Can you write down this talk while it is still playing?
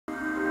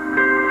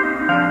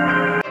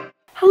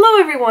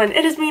everyone!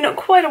 It has been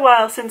quite a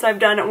while since I've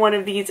done one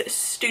of these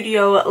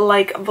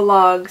studio-like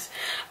vlogs,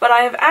 but I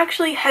have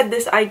actually had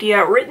this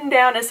idea written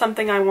down as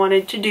something I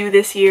wanted to do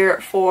this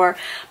year for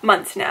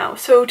months now.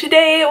 So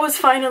today was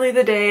finally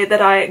the day that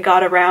I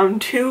got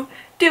around to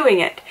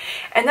doing it.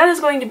 And that is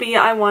going to be,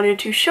 I wanted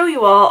to show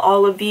you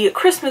all of the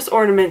Christmas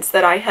ornaments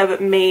that I have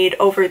made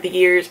over the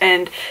years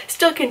and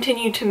still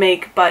continue to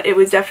make, but it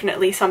was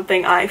definitely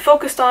something I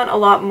focused on a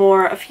lot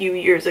more a few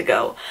years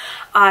ago.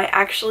 I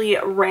actually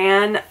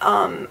ran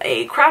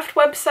a craft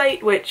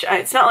website, which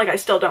it's not like I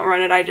still don't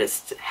run it, I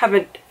just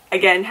haven't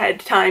again had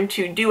time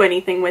to do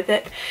anything with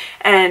it,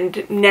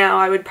 and now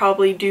I would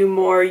probably do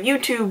more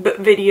YouTube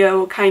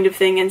video kind of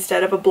thing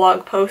instead of a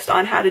blog post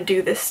on how to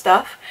do this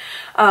stuff.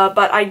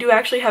 But I do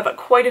actually have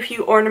quite a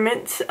few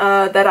ornaments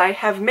that I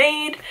have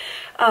made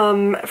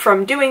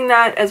from doing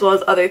that, as well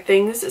as other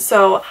things,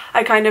 so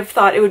I kind of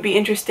thought it would be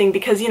interesting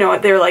because, you know,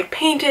 they're like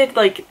painted,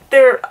 like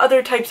they're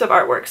other types of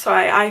artwork, so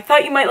I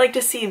thought you might like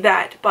to see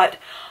that, but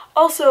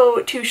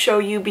also to show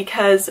you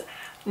because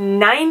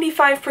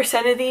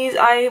 95% of these,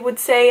 I would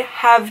say,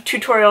 have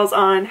tutorials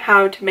on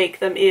how to make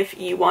them if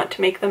you want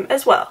to make them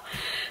as well.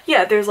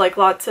 Yeah, there's like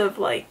lots of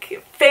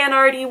like fan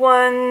arty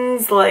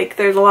ones, like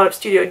there's a lot of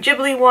Studio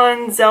Ghibli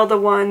ones, Zelda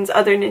ones,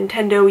 other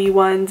Nintendo-y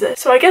ones.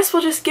 So I guess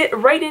we'll just get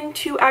right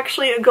into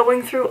actually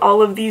going through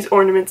all of these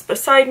ornaments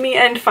beside me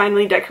and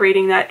finally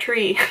decorating that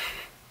tree.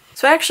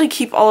 So I actually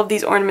keep all of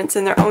these ornaments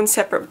in their own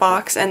separate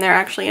box, and they're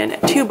actually in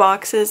 2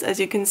 boxes, as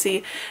you can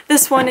see.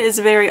 This one is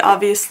very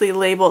obviously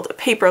labeled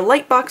paper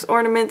lightbox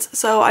ornaments,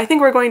 so I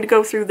think we're going to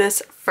go through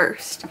this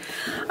first.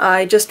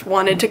 I just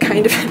wanted to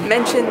kind of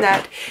mention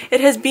that it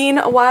has been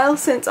a while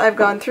since I've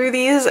gone through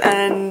these,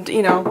 and,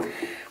 you know,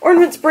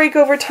 ornaments break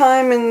over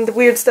time and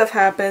weird stuff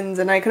happens,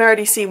 and I can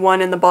already see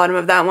one in the bottom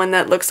of that one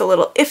that looks a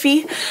little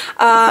iffy.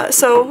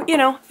 So, you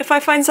know, if I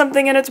find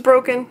something and it's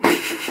broken,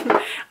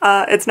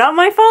 it's not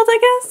my fault, I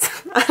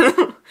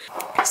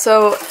guess?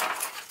 So,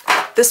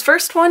 this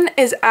first one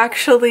is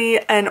actually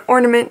an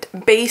ornament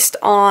based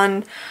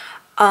on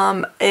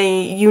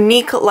a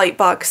unique light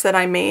box that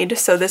I made.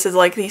 So this is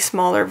like the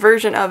smaller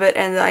version of it,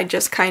 and I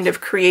just kind of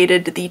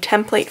created the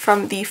template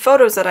from the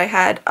photos that I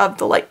had of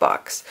the light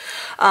box.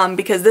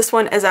 Because this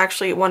one is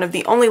actually one of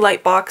the only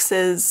light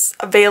boxes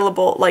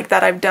available like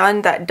that I've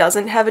done that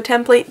doesn't have a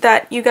template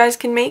that you guys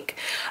can make.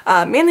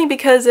 Mainly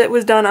because it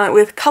was done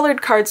with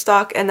colored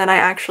cardstock and then I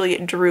actually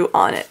drew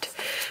on it.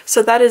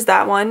 So that is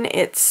that one.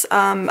 It's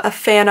a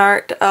fan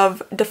art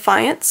of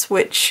Defiance,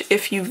 which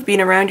if you've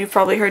been around you've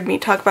probably heard me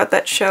talk about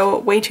that show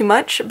way too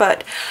much,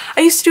 but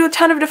I used to do a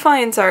ton of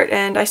Defiance art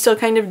and I still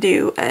kind of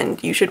do,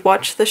 and you should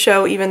watch the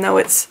show even though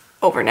it's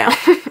over now.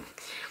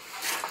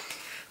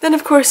 Then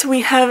of course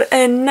we have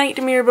a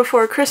Nightmare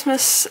Before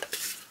Christmas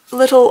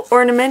little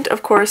ornament.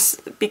 Of course,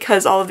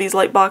 because all of these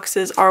light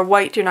boxes are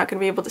white, you're not going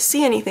to be able to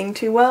see anything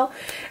too well,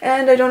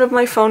 and I don't have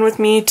my phone with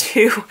me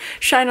to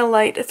shine a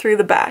light through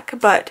the back,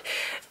 but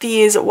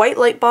these white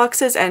light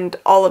boxes and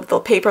all of the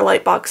paper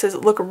light boxes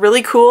look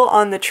really cool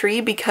on the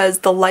tree because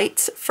the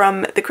lights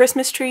from the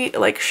Christmas tree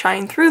like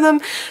shine through them,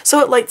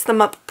 so it lights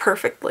them up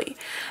perfectly.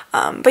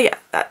 But yeah,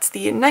 that's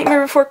the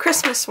Nightmare Before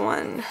Christmas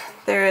one.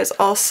 There is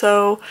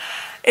also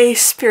a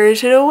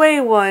Spirited Away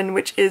one,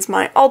 which is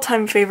my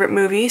all-time favorite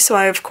movie, so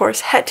I of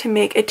course had to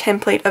make a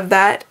template of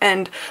that,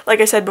 and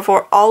like I said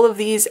before, all of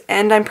these,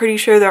 and I'm pretty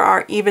sure there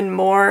are even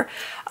more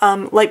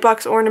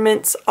lightbox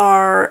ornaments,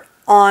 are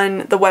on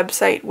the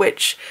website,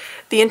 which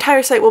the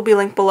entire site will be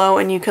linked below,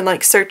 and you can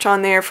like search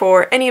on there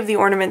for any of the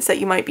ornaments that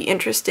you might be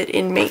interested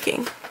in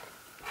making.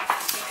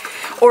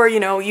 Or,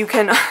 you know, you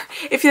can,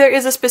 if there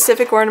is a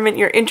specific ornament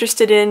you're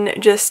interested in,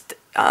 just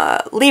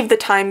leave the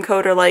time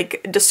code or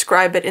like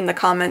describe it in the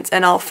comments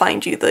and I'll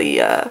find you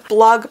the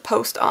blog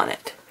post on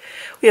it.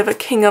 We have a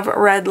King of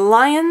Red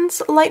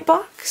Lions light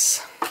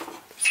box.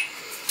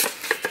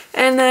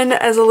 And then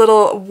as a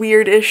little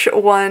weird-ish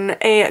one,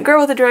 a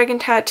Girl with a Dragon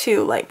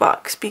Tattoo light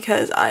box,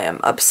 because I am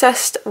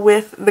obsessed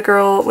with the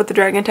Girl with the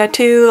Dragon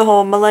Tattoo, the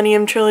whole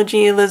Millennium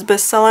Trilogy, Elizabeth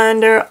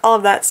Salander, all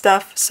of that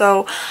stuff,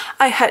 so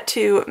I had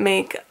to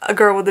make a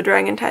Girl with the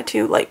Dragon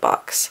Tattoo light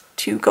box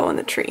to go on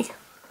the tree.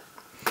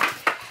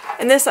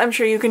 And this, I'm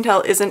sure you can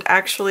tell, isn't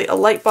actually a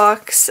light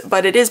box,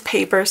 but it is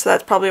paper, so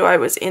that's probably why it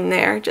was in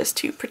there, just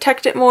to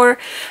protect it more.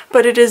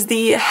 But it is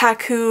the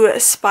Haku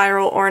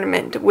Spiral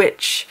Ornament,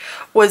 which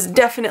was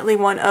definitely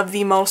one of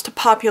the most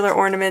popular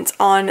ornaments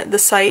on the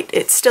site.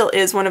 It still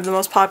is one of the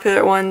most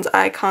popular ones.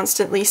 I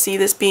constantly see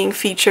this being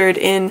featured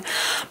in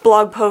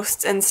blog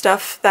posts and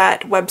stuff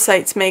that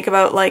websites make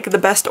about like the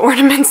best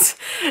ornaments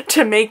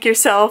to make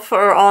yourself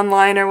or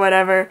online or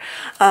whatever.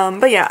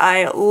 But yeah,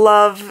 I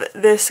love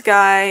this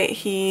guy.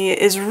 He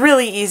is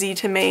really easy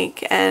to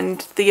make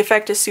and the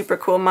effect is super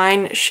cool.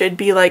 Mine should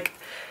be like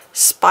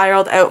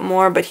spiraled out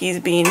more, but he's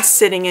been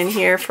sitting in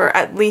here for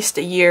at least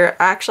a year.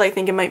 Actually, I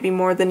think it might be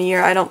more than a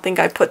year. I don't think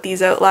I put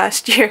these out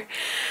last year.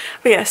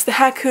 But yes, the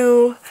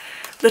Haku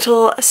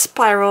little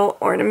spiral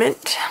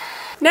ornament.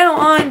 Now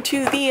on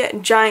to the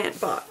giant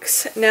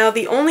box. Now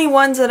the only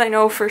ones that I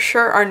know for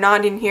sure are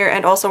not in here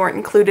and also aren't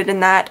included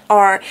in that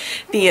are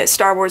the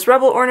Star Wars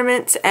Rebel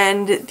ornaments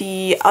and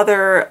the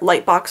other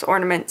Lightbox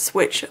ornaments,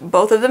 which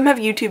both of them have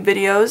YouTube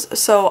videos,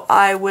 so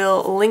I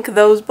will link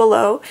those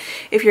below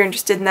if you're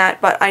interested in that,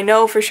 but I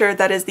know for sure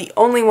that is the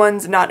only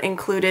ones not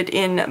included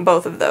in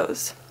both of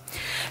those.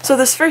 So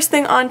this first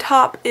thing on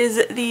top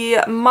is the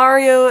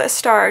Mario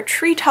Star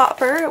Tree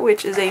Topper,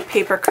 which is a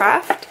paper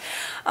craft.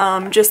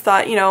 Just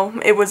thought, you know,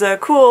 it was a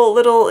cool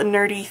little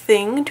nerdy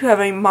thing to have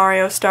a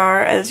Mario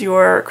star as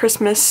your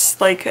Christmas,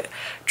 like,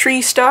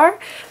 tree star.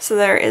 So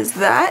there is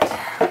that.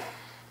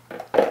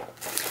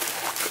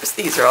 Of course,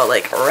 these are all,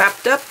 like,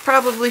 wrapped up.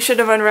 Probably should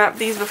have unwrapped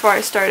these before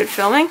I started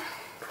filming.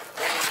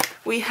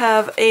 We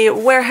have a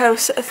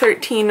Warehouse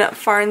 13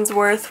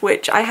 Farnsworth,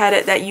 which I had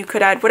it that you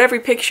could add whatever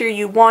picture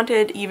you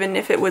wanted, even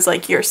if it was,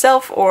 like,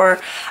 yourself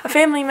or a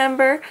family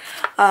member.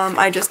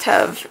 I just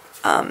have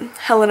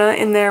Helena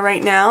in there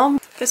right now.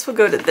 This will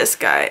go to this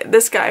guy.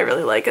 This guy I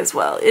really like as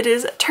well. It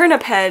is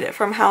Turnip Head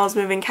from Howl's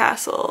Moving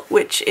Castle,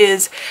 which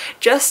is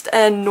just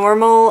a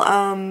normal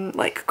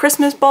like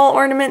Christmas ball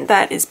ornament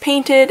that is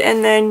painted,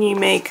 and then you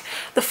make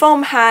the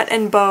foam hat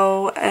and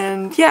bow,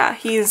 and yeah,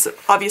 he's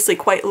obviously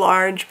quite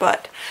large,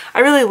 but I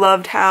really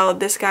loved how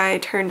this guy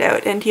turned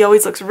out, and he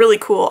always looks really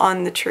cool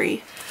on the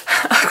tree.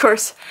 Of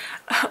course,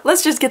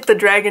 let's just get the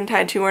dragon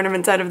tattoo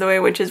ornaments out of the way,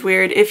 which is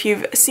weird. If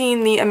you've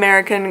seen the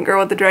American Girl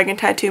with the Dragon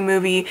Tattoo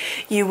movie,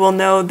 you will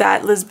know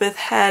that Elizabeth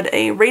had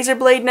a razor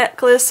blade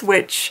necklace,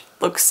 which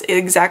looks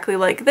exactly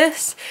like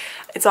this.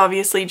 It's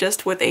obviously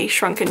just with a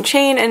shrunken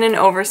chain and an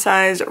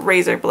oversized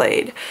razor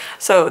blade.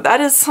 So that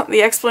is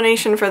the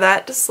explanation for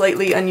that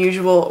slightly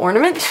unusual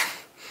ornament.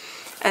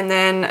 And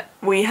then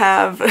we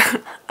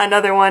have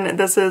another one.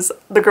 This is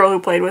The Girl Who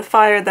Played with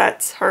Fire.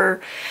 That's her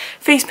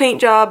face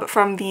paint job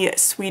from the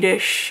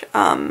Swedish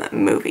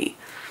movie.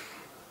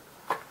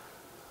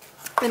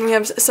 Then we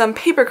have some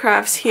paper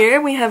crafts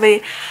here. We have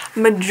a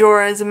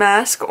Majora's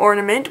Mask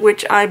ornament,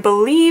 which I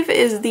believe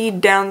is the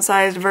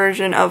downsized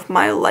version of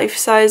my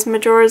life-size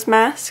Majora's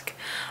Mask.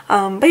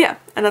 But yeah,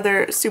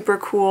 another super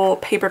cool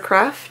paper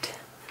craft.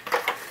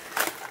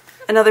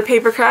 Another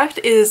paper craft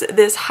is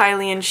this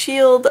Hylian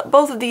shield.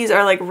 Both of these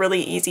are like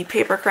really easy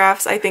paper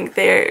crafts. I think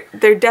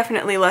they're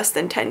definitely less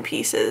than 10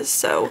 pieces.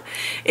 So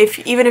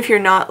even if you're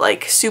not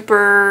like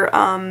super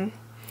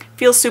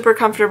feel super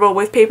comfortable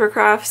with paper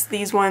crafts,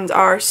 these ones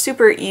are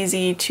super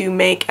easy to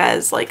make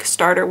as like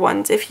starter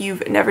ones if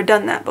you've never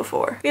done that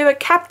before. We have a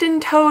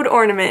Captain Toad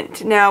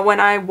ornament. Now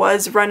when I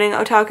was running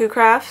Otaku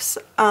Crafts,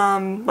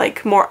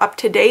 like more up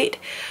to date,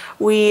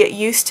 we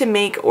used to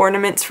make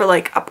ornaments for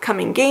like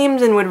upcoming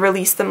games and would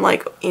release them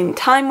like in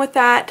time with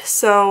that.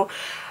 So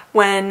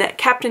when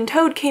Captain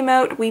Toad came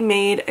out, we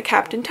made a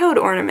Captain Toad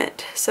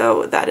ornament.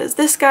 So that is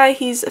this guy.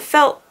 He's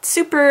felt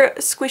super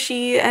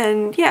squishy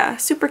and yeah,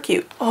 super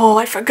cute. Oh,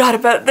 I forgot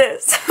about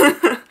this.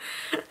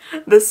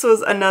 This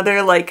was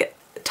another like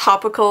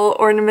topical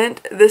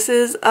ornament. This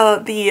is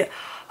the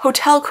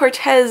Hotel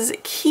Cortez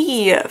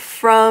key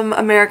from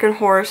American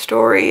Horror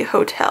Story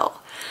Hotel.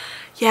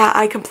 Yeah,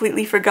 I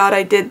completely forgot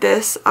I did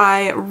this.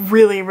 I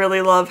really,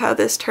 really love how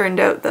this turned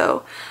out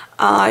though.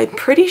 I'm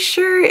pretty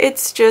sure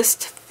it's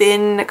just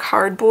thin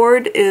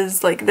cardboard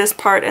is like this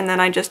part, and then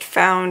I just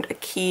found a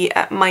key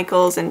at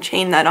Michael's and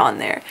chained that on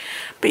there.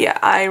 But yeah,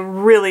 I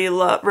really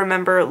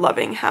remember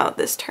loving how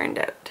this turned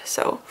out.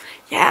 So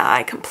yeah,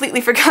 I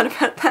completely forgot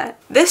about that.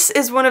 This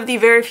is one of the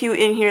very few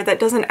in here that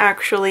doesn't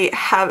actually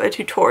have a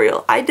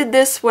tutorial. I did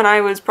this when I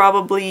was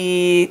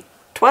probably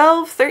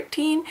 12,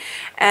 13,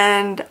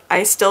 and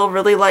I still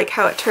really like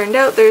how it turned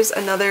out. There's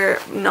another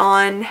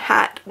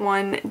non-hat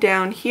one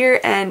down here,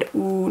 and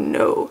ooh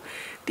no,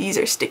 these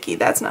are sticky.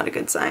 That's not a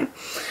good sign.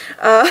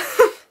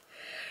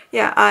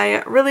 Yeah,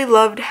 I really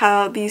loved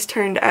how these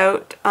turned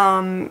out.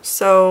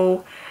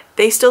 So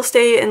they still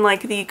stay in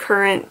like the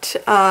current,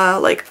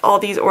 like all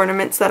these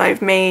ornaments that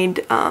I've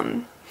made,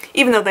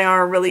 even though they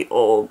are really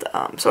old.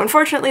 So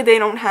unfortunately they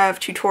don't have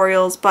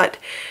tutorials, but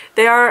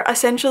they are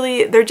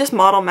essentially, they're just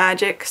model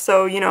magic.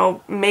 So, you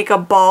know, make a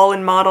ball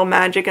in model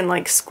magic and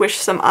like squish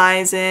some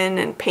eyes in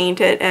and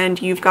paint it,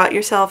 and you've got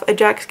yourself a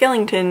Jack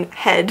Skellington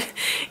head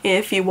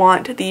if you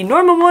want the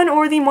normal one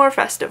or the more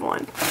festive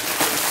one.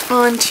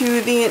 On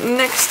to the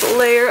next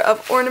layer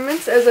of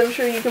ornaments. As I'm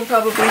sure you can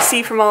probably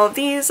see from all of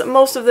these,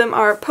 most of them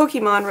are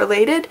Pokemon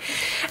related,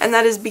 and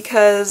that is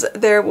because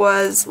there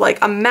was like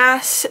a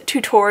mass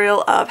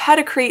tutorial of how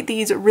to create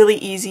these really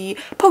easy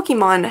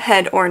Pokemon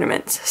head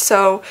ornaments.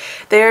 So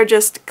they're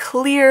just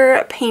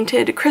clear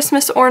painted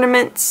Christmas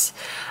ornaments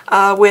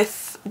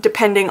with,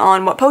 depending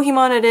on what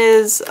Pokemon it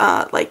is,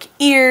 like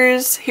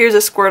ears. Here's a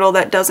Squirtle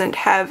that doesn't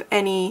have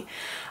any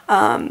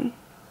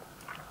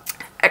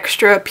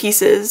extra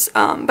pieces,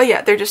 but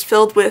yeah, they're just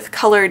filled with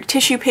colored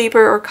tissue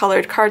paper or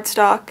colored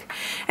cardstock,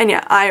 and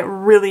yeah, I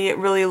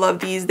really love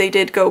these. They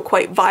did go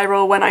quite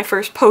viral when I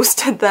first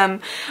posted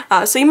them,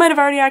 so you might have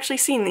already actually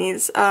seen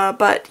these,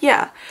 but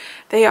yeah,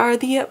 they are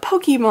the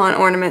Pokemon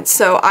ornaments.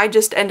 So I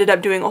just ended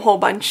up doing a whole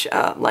bunch,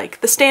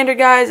 like the standard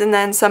guys, and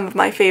then some of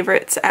my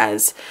favorites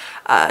as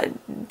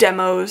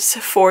demos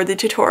for the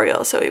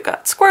tutorial. So we've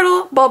got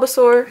Squirtle,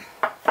 Bulbasaur.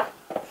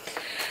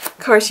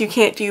 Of course, you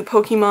can't do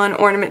Pokemon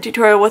ornament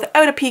tutorial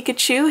without a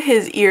Pikachu.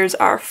 His ears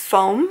are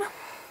foam.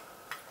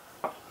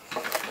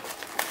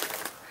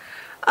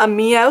 A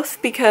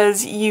Meowth,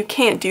 because you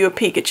can't do a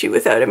Pikachu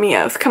without a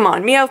Meowth. Come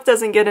on, Meowth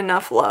doesn't get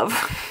enough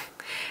love.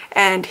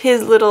 And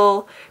his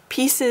little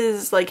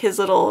pieces, like his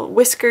little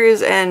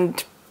whiskers,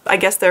 and I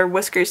guess they're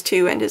whiskers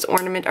too, and his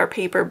ornament are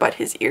paper, but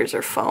his ears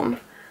are foam.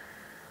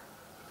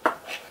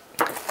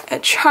 A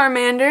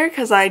Charmander,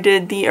 because I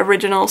did the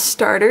original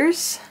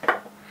starters.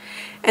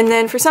 And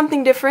then for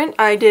something different,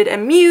 I did a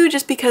Mew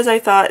just because I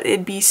thought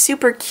it'd be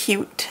super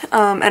cute,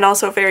 and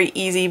also very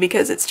easy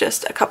because it's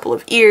just a couple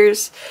of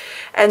ears.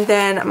 And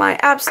then my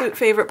absolute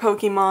favorite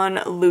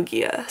Pokemon,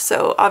 Lugia.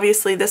 So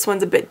obviously this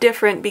one's a bit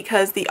different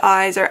because the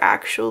eyes are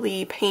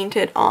actually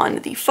painted on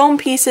the foam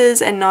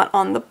pieces and not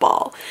on the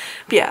ball.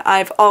 But yeah,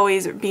 I've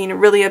always been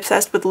really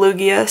obsessed with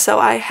Lugia, so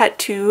I had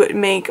to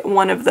make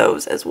one of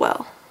those as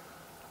well.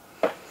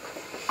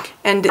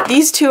 And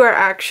these two are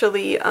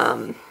actually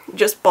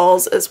just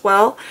balls as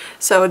well.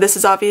 So this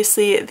is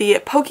obviously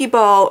the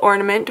Pokeball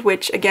ornament,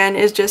 which again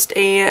is just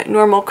a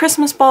normal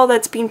Christmas ball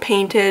that's been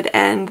painted,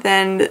 and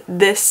then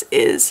this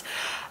is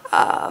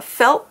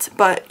felt,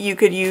 but you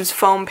could use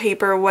foam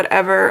paper,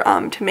 whatever,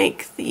 to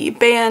make the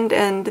band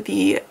and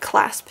the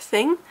clasp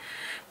thing.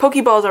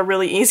 Pokeballs are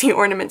really easy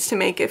ornaments to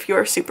make if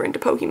you're super into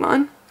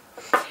Pokemon.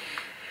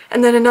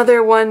 And then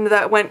another one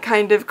that went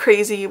kind of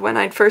crazy when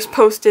I first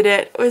posted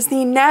it was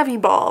the Navi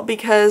Ball,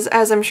 because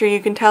as I'm sure you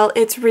can tell,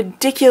 it's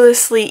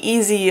ridiculously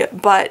easy,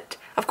 but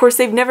of course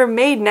they've never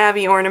made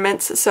Navi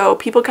ornaments, so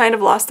people kind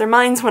of lost their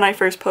minds when I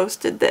first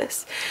posted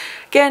this.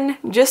 Again,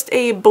 just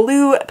a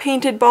blue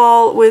painted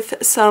ball with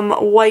some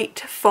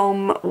white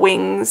foam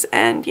wings,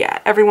 and yeah,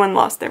 everyone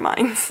lost their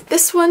minds.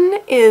 This one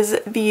is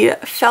the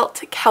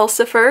Felt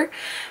Calcifer,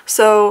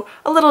 so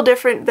a little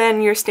different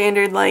than your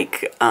standard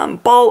like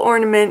ball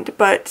ornament,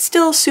 but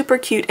still super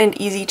cute and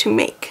easy to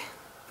make.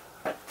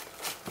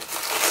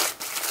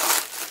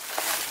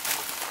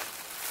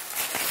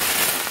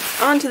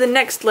 On to the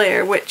next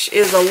layer, which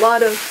is a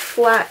lot of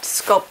flat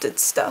sculpted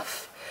stuff.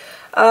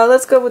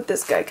 Let's go with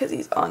this guy because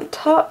he's on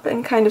top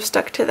and kind of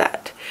stuck to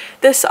that.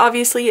 This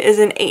obviously is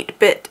an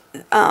 8-bit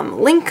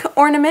Link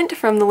ornament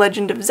from The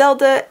Legend of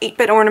Zelda.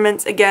 8-bit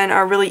ornaments, again,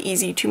 are really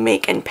easy to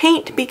make and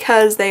paint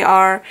because they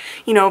are,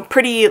 you know,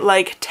 pretty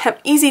like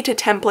easy to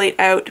template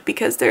out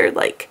because they're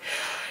like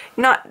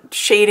not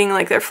shading,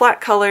 like they're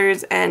flat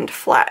colors and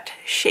flat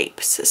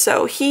shapes.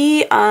 So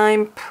he,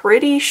 I'm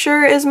pretty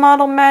sure, is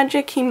Model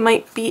Magic. He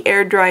might be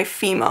Air Dry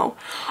Fimo.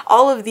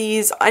 All of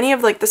these, any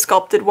of like the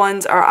sculpted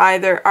ones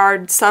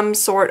are some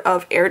sort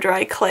of air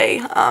dry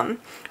clay.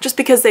 Just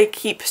because they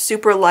keep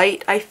super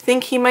light. I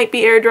think he might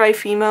be Air Dry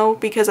Fimo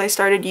because I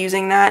started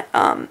using that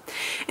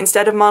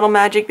instead of Model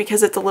Magic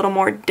because it's a little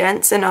more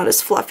dense and not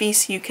as fluffy,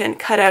 so you can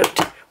cut out,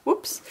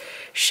 whoops,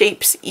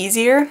 shapes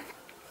easier.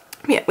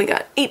 Yeah, we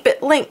got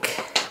 8-bit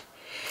Link.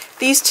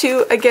 These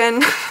two,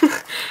 again,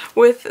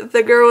 with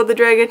the girl with the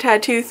dragon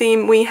tattoo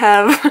theme, we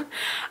have,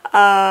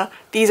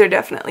 these are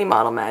definitely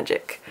Model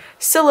Magic.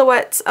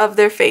 Silhouettes of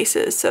their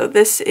faces. So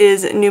this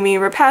is Numi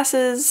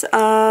Rapaz's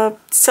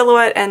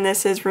silhouette, and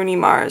this is Rooney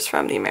Mara's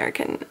from the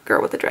American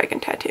Girl with the Dragon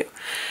Tattoo.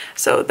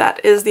 So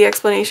that is the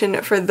explanation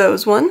for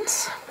those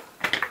ones.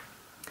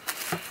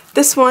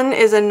 This one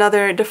is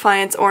another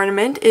Defiance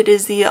ornament. It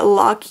is the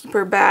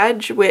Lawkeeper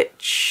badge,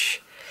 which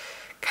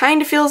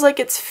kind of feels like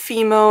it's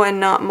Fimo and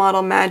not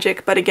Model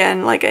Magic, but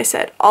again, like I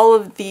said, all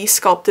of the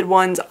sculpted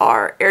ones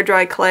are air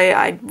dry clay.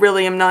 I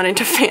really am not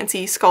into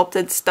fancy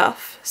sculpted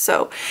stuff,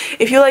 so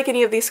if you like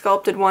any of these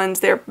sculpted ones,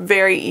 they're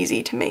very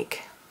easy to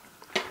make.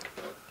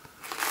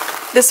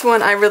 This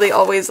one I really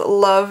always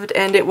loved,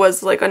 and it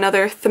was like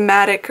another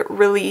thematic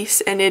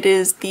release, and it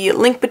is the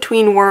Link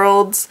Between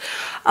Worlds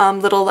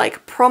little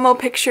like promo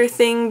picture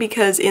thing,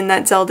 because in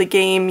that Zelda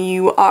game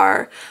you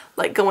are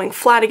like going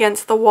flat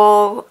against the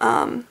wall,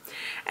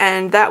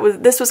 and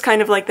this was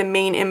kind of like the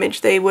main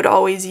image they would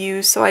always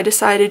use, so I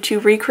decided to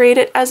recreate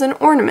it as an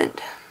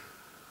ornament.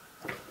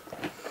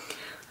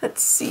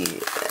 Let's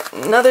see,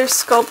 another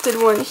sculpted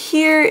one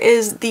here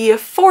is the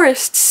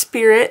Forest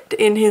Spirit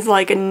in his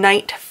like a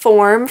knight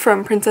form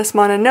from Princess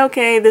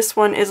Mononoke. This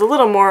one is a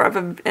little more of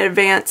an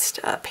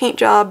advanced paint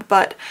job,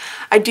 but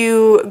I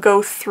do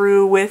go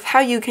through with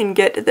how you can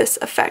get this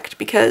effect,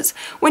 because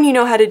when you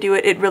know how to do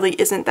it, it really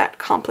isn't that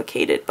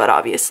complicated, but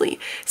obviously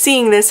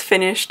seeing this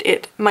finished,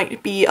 it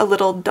might be a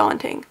little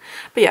daunting.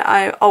 But yeah,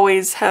 I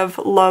always have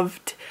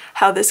loved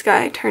how this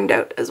guy turned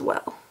out as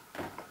well.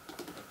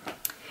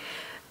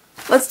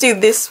 Let's do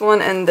this one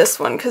and this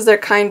one because they're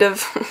kind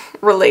of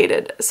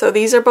related. So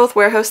these are both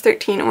Warehouse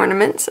 13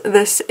 ornaments.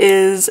 This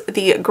is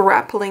the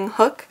grappling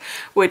hook,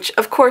 which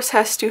of course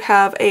has to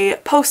have a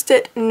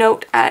post-it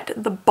note at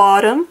the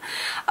bottom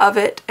of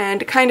it,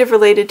 and kind of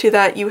related to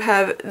that you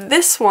have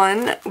this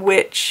one,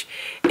 which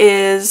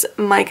is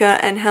Micah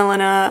and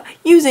Helena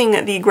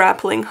using the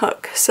grappling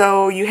hook.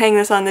 So you hang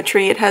this on the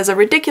tree. It has a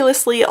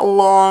ridiculously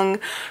long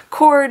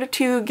cord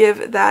to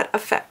give that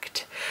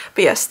effect.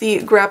 But yes,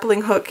 the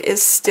grappling hook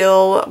is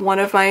still one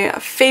of my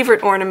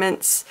favorite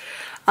ornaments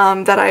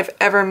that I've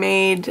ever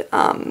made.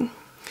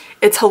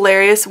 It's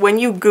hilarious. When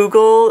you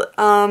Google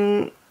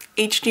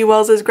H.G.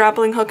 Wells's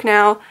grappling hook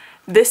now,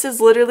 this is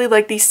literally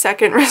like the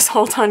second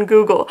result on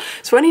Google.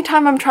 So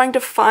anytime I'm trying to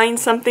find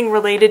something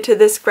related to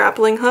this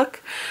grappling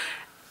hook,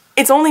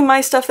 it's only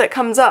my stuff that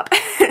comes up,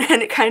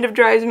 and it kind of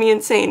drives me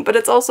insane, but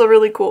it's also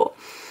really cool.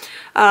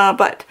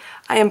 But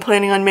I am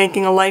planning on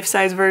making a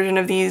life-size version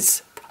of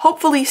these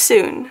hopefully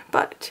soon,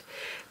 but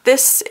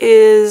this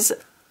is,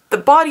 the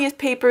body is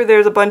paper,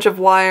 there's a bunch of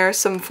wire,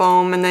 some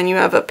foam, and then you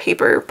have a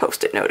paper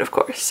post-it note, of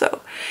course,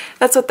 so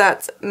that's what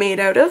that's made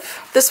out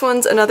of. This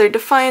one's another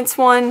Defiance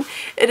one.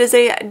 It is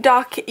a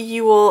Doc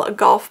Ewell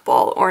golf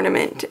ball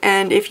ornament,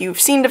 and if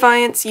you've seen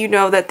Defiance, you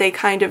know that they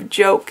kind of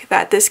joke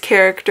that this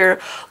character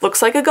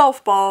looks like a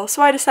golf ball,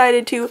 so I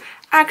decided to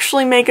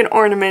actually make an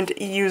ornament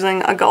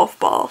using a golf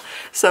ball.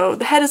 So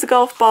the head is a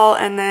golf ball,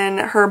 and then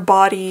her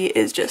body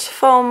is just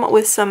foam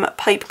with some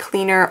pipe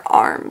cleaner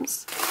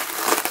arms.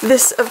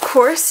 This, of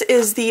course,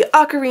 is the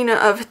Ocarina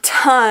of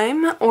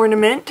Time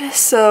ornament.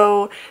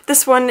 So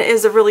this one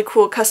is a really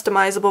cool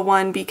customizable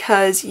one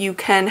because you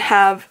can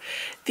have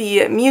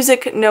the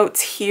music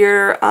notes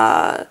here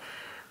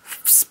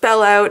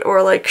spell out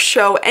or like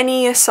show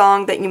any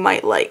song that you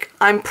might like.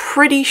 I'm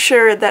pretty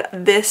sure that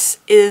this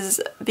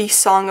is the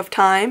Song of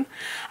Time.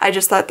 I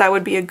just thought that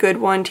would be a good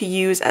one to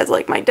use as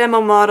like my demo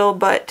model,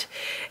 but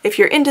if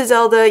you're into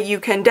Zelda, you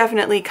can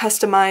definitely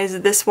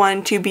customize this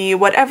one to be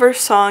whatever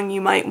song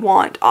you might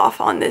want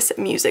off on this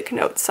music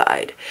note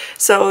side.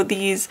 So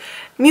these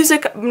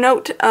music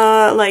note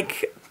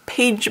like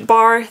page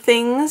bar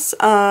things,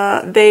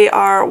 they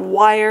are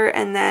wire,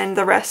 and then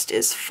the rest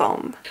is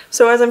foam.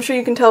 So as I'm sure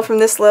you can tell from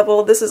this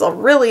level, this is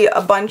really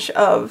a bunch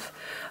of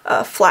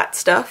flat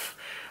stuff.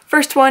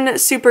 First one,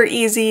 super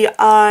easy.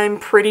 I'm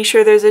pretty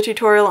sure there's a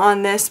tutorial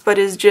on this, but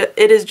it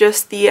is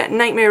just the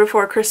Nightmare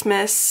Before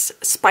Christmas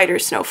spider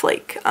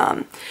snowflake.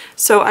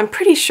 So I'm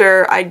pretty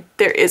sure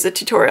there is a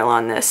tutorial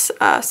on this.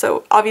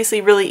 So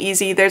obviously really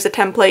easy. There's a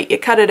template, you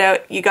cut it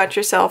out, you got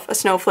yourself a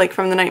snowflake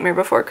from the Nightmare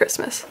Before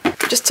Christmas.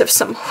 Just have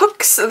some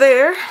hooks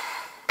there.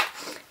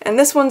 And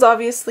this one's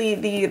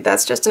obviously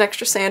that's just an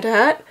extra Santa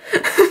hat.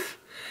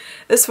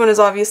 This one is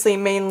obviously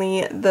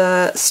mainly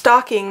the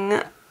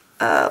stocking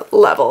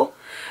level.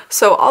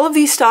 So all of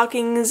these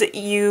stockings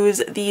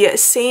use the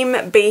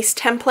same base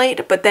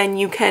template, but then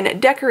you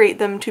can decorate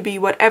them to be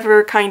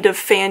whatever kind of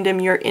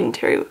fandom you're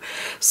into.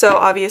 So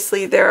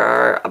obviously there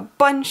are a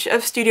bunch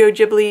of Studio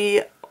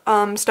Ghibli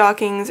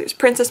stockings. There's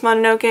Princess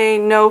Mononoke,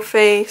 No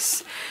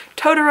Face,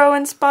 Totoro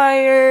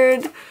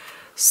inspired,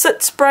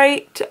 Soot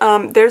Sprite.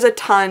 There's a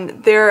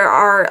ton. There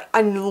are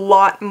a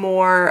lot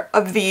more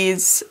of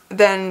these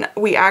than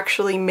we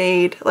actually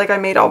made. Like, I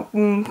made a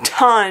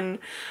ton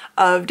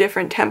of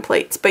different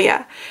templates, but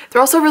yeah, they're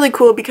also really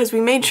cool because we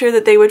made sure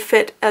that they would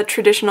fit a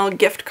traditional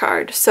gift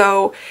card.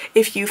 So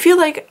if you feel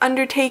like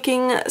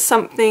undertaking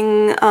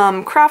something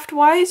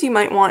craft-wise, you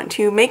might want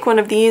to make one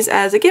of these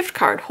as a gift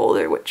card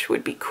holder, which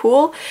would be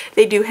cool.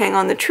 They do hang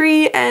on the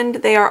tree, and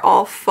they are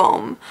all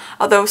foam.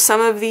 Although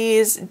some of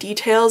these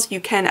details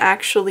you can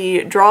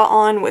actually draw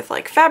on with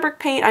like fabric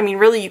paint. I mean,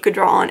 really, you could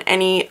draw on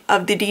any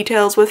of the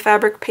details with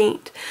fabric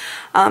paint.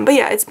 But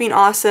yeah, it's been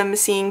awesome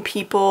seeing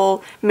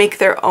people make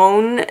their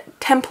own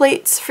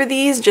templates for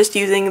these, just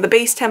using the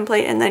base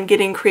template and then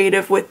getting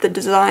creative with the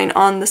design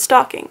on the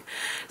stocking.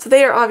 So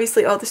they are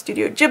obviously all the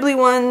Studio Ghibli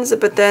ones,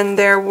 but then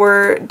there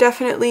were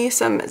definitely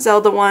some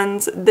Zelda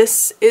ones.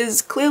 This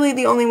is clearly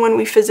the only one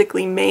we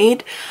physically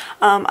made.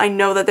 I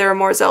know that there are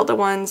more Zelda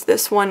ones.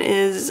 This one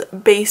is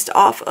based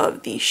off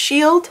of the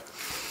shield.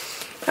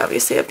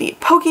 Obviously we have the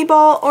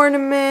Pokeball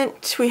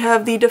ornament, we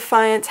have the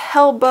Defiance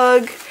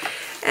Hellbug,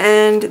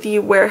 and the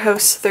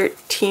Warehouse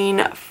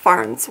 13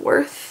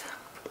 Farnsworth.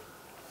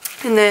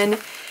 And then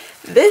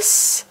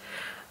this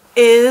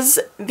is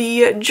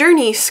the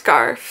Journey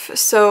scarf.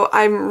 So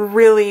I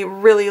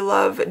really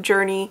love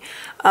Journey.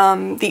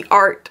 The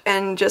art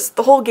and just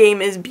the whole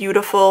game is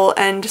beautiful,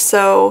 and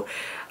so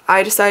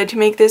I decided to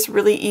make this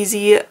really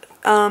easy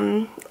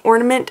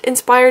ornament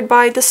inspired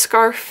by the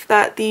scarf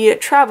that the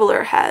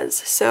Traveler has.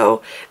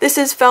 So this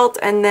is felt,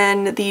 and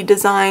then the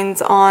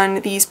designs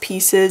on these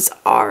pieces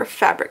are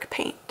fabric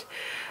paint.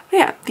 But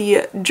yeah,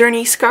 the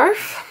Journey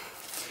scarf.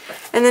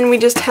 And then we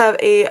just have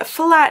a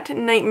flat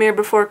Nightmare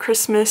Before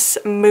Christmas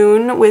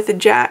moon with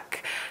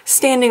Jack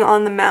standing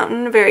on the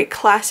mountain, very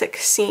classic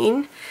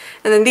scene.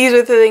 And then these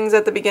are the things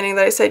at the beginning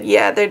that I said,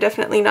 yeah, they're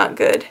definitely not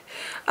good.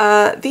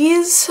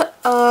 These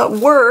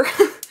were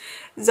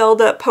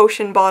Zelda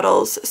potion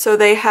bottles, so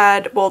they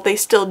had, well, they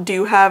still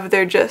do have,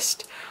 they're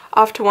just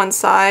off to one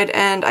side,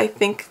 and I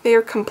think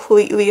they're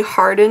completely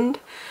hardened.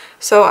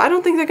 So I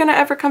don't think they're gonna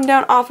ever come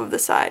down off of the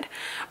side.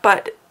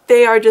 But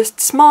they are just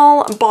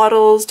small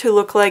bottles to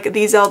look like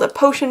the Zelda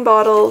potion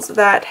bottles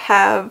that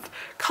have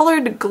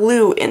colored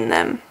glue in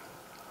them.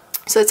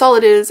 So that's all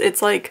it is.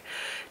 It's like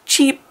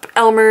cheap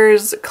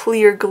Elmer's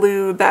clear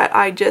glue that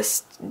I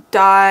just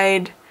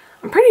dyed,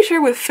 I'm pretty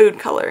sure with food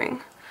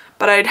coloring,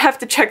 but I'd have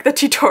to check the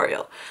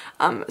tutorial.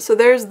 So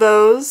there's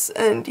those,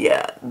 and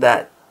yeah,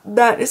 that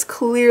is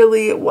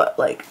clearly what,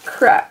 like,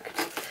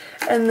 cracked.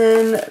 And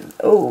then,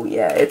 oh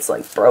yeah, it's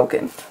like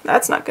broken.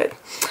 That's not good.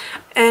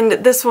 And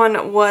this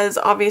one was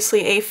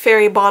obviously a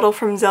fairy bottle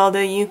from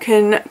Zelda. You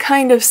can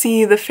kind of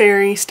see the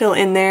fairy still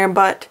in there,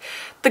 but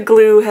the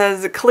glue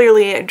has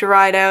clearly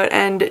dried out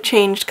and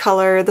changed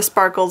color. The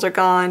sparkles are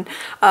gone.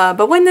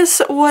 But when this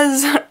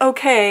was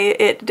okay,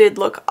 it did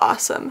look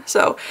awesome.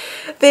 So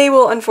they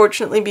will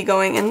unfortunately be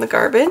going in the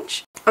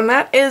garbage. And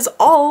that is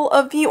all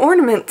of the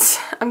ornaments.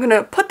 I'm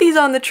gonna put these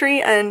on the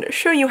tree and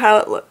show you how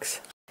it looks.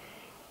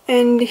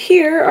 And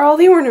here are all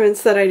the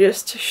ornaments that I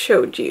just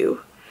showed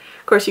you.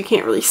 Of course, you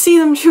can't really see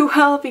them too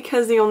well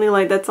because the only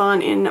light that's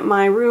on in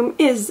my room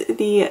is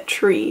the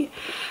tree.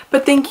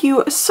 But thank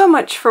you so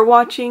much for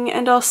watching,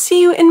 and I'll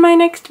see you in my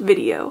next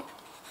video.